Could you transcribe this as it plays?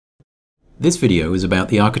This video is about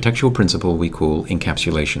the architectural principle we call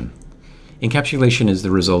encapsulation. Encapsulation is the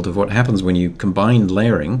result of what happens when you combine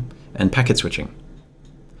layering and packet switching.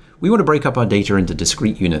 We want to break up our data into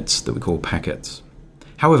discrete units that we call packets.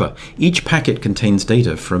 However, each packet contains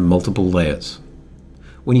data from multiple layers.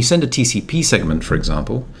 When you send a TCP segment, for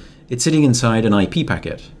example, it's sitting inside an IP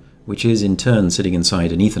packet, which is in turn sitting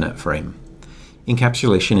inside an Ethernet frame.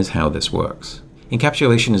 Encapsulation is how this works.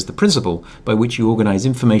 Encapsulation is the principle by which you organize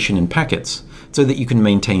information in packets so that you can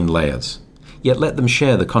maintain layers, yet let them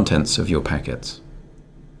share the contents of your packets.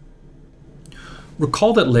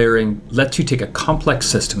 Recall that layering lets you take a complex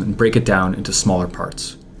system and break it down into smaller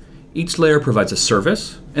parts. Each layer provides a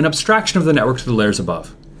service, an abstraction of the network to the layers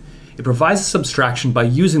above. It provides this abstraction by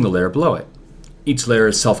using the layer below it. Each layer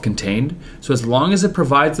is self-contained, so as long as it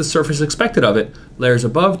provides the service expected of it, layers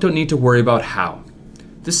above don't need to worry about how.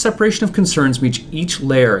 This separation of concerns means each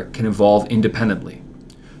layer can evolve independently.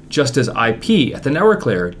 Just as IP at the network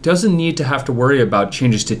layer doesn't need to have to worry about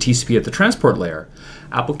changes to TCP at the transport layer,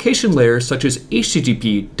 application layers such as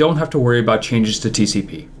HTTP don't have to worry about changes to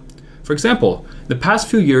TCP. For example, in the past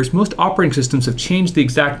few years, most operating systems have changed the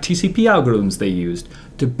exact TCP algorithms they used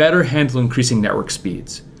to better handle increasing network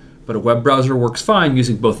speeds. But a web browser works fine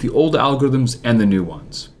using both the old algorithms and the new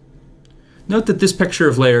ones. Note that this picture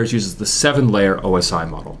of layers uses the 7-layer OSI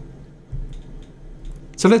model.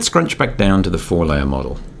 So let's scrunch back down to the 4-layer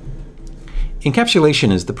model.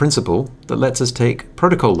 Encapsulation is the principle that lets us take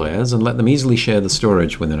protocol layers and let them easily share the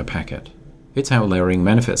storage within a packet. It's how layering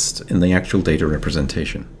manifests in the actual data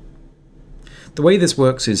representation. The way this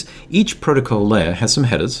works is each protocol layer has some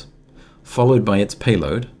headers, followed by its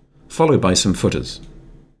payload, followed by some footers.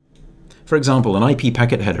 For example, an IP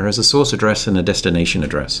packet header has a source address and a destination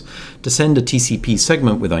address. To send a TCP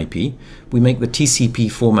segment with IP, we make the TCP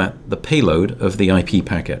format the payload of the IP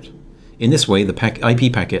packet. In this way, the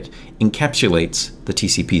IP packet encapsulates the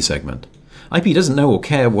TCP segment. IP doesn't know or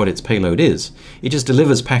care what its payload is. It just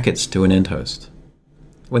delivers packets to an end host.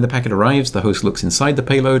 When the packet arrives, the host looks inside the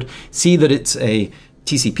payload, see that it's a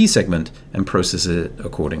TCP segment, and processes it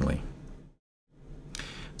accordingly.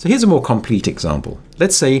 So here's a more complete example.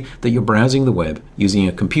 Let's say that you're browsing the web using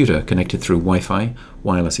a computer connected through Wi-Fi,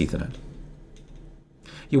 wireless Ethernet.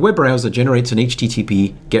 Your web browser generates an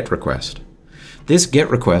HTTP GET request. This GET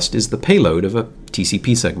request is the payload of a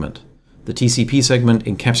TCP segment. The TCP segment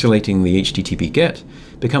encapsulating the HTTP GET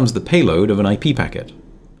becomes the payload of an IP packet.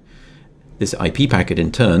 This IP packet,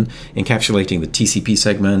 in turn, encapsulating the TCP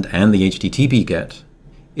segment and the HTTP GET,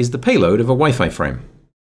 is the payload of a Wi-Fi frame.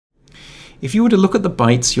 If you were to look at the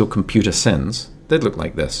bytes your computer sends, they'd look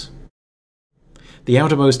like this. The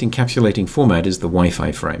outermost encapsulating format is the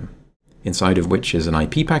Wi-Fi frame, inside of which is an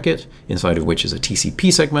IP packet, inside of which is a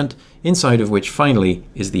TCP segment, inside of which finally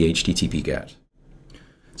is the HTTP GET.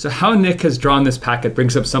 So how Nick has drawn this packet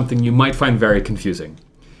brings up something you might find very confusing.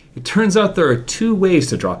 It turns out there are two ways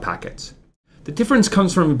to draw packets. The difference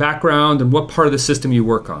comes from background and what part of the system you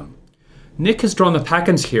work on. Nick has drawn the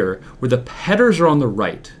packets here where the headers are on the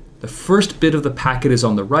right. The first bit of the packet is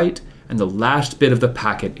on the right, and the last bit of the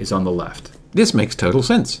packet is on the left. This makes total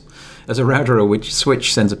sense. As a router or which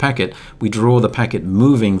switch sends a packet, we draw the packet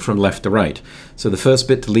moving from left to right. So the first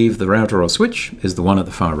bit to leave the router or switch is the one at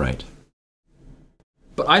the far right.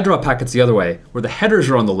 But I draw packets the other way, where the headers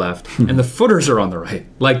are on the left and the footers are on the right,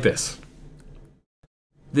 like this.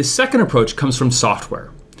 This second approach comes from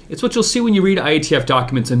software. It's what you'll see when you read IETF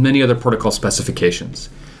documents and many other protocol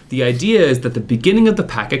specifications. The idea is that the beginning of the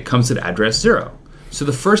packet comes at address 0. So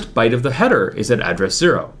the first byte of the header is at address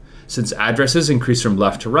 0. Since addresses increase from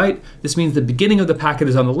left to right, this means the beginning of the packet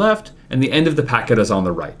is on the left and the end of the packet is on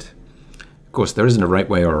the right. Of course, there isn't a right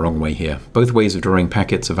way or a wrong way here. Both ways of drawing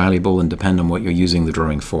packets are valuable and depend on what you're using the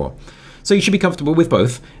drawing for. So you should be comfortable with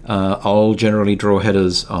both. I'll generally draw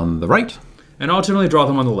headers on the right. And I'll generally draw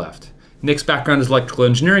them on the left. Nick's background is electrical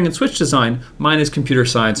engineering and switch design. Mine is computer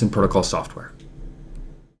science and protocol software.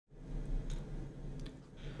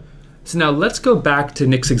 So now let's go back to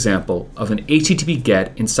Nick's example of an HTTP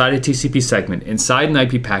GET inside a TCP segment, inside an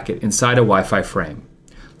IP packet, inside a Wi-Fi frame.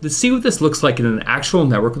 Let's see what this looks like in an actual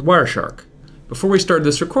network with Wireshark. Before we started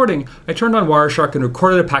this recording, I turned on Wireshark and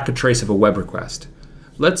recorded a packet trace of a web request.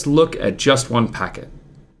 Let's look at just one packet.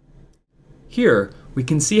 Here, we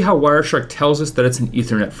can see how Wireshark tells us that it's an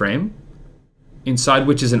Ethernet frame, inside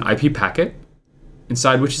which is an IP packet,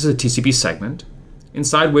 inside which is a TCP segment,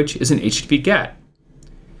 inside which is an HTTP GET.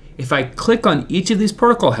 If I click on each of these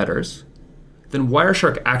protocol headers, then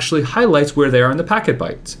Wireshark actually highlights where they are in the packet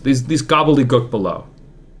bytes, these gobbledygook below.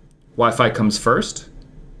 Wi-Fi comes first.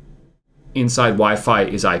 Inside Wi-Fi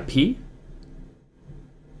is IP.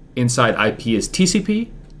 Inside IP is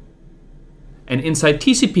TCP. And inside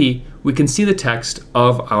TCP, we can see the text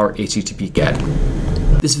of our HTTP GET.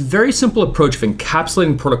 This very simple approach of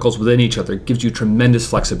encapsulating protocols within each other gives you tremendous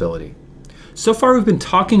flexibility. So far, we've been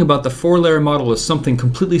talking about the 4-layer model as something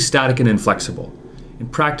completely static and inflexible. In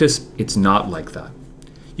practice, it's not like that.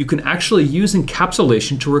 You can actually use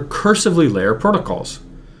encapsulation to recursively layer protocols.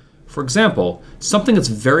 For example, something that's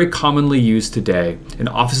very commonly used today in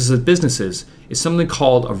offices and businesses is something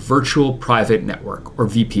called a virtual private network, or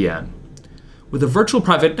VPN. With a virtual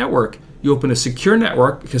private network, you open a secure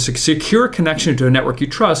network, a secure connection to a network you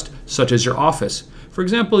trust, such as your office, for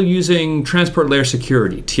example, using Transport Layer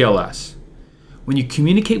Security, TLS. When you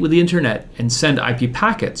communicate with the internet and send IP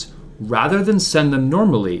packets, rather than send them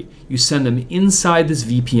normally, you send them inside this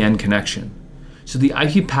VPN connection. So the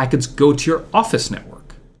IP packets go to your office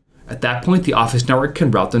network. At that point, the office network can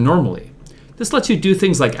route them normally. This lets you do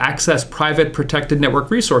things like access private protected network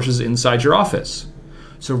resources inside your office.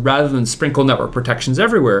 So rather than sprinkle network protections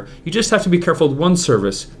everywhere, you just have to be careful with one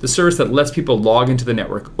service, the service that lets people log into the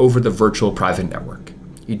network over the virtual private network.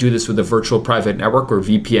 You do this with a virtual private network, or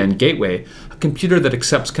VPN gateway, a computer that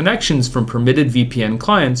accepts connections from permitted VPN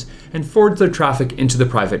clients and forwards their traffic into the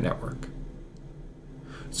private network.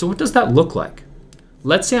 So what does that look like?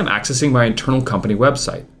 Let's say I'm accessing my internal company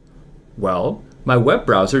website. Well, my web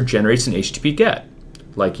browser generates an HTTP GET.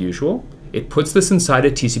 Like usual, it puts this inside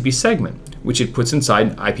a TCP segment, which it puts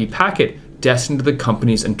inside an IP packet destined to the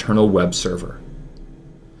company's internal web server.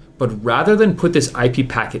 But rather than put this IP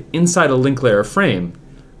packet inside a link layer frame,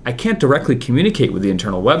 I can't directly communicate with the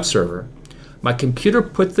internal web server. My computer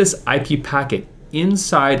puts this IP packet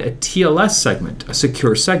inside a TLS segment, a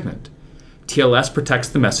secure segment. TLS protects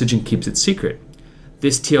the message and keeps it secret.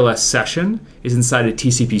 This TLS session is inside a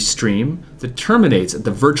TCP stream that terminates at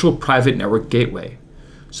the virtual private network gateway.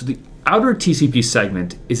 So the outer TCP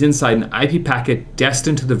segment is inside an IP packet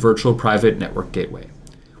destined to the virtual private network gateway.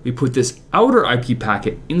 We put this outer IP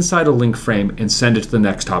packet inside a link frame and send it to the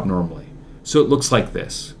next hop normally. So it looks like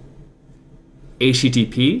this.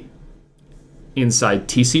 HTTP, inside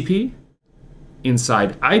TCP,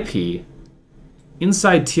 inside IP,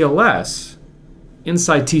 inside TLS,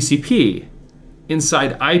 inside TCP,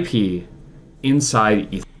 inside IP, inside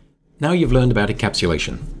Ethernet. Now you've learned about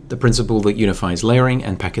encapsulation, the principle that unifies layering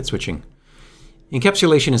and packet switching.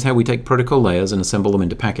 Encapsulation is how we take protocol layers and assemble them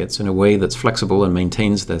into packets in a way that's flexible and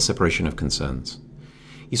maintains their separation of concerns.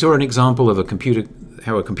 You saw an example of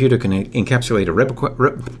how a computer can encapsulate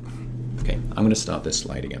a Okay, I'm going to start this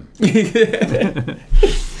slide again.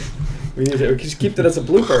 We can just keep that as a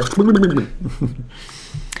blooper.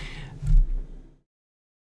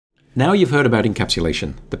 Now you've heard about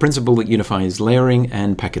encapsulation, the principle that unifies layering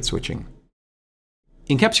and packet switching.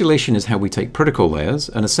 Encapsulation is how we take protocol layers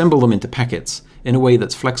and assemble them into packets in a way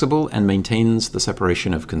that's flexible and maintains the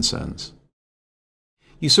separation of concerns.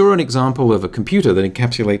 You saw an example of a computer that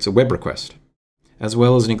encapsulates a web request, as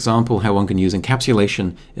well as an example how one can use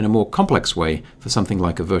encapsulation in a more complex way for something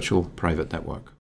like a virtual private network.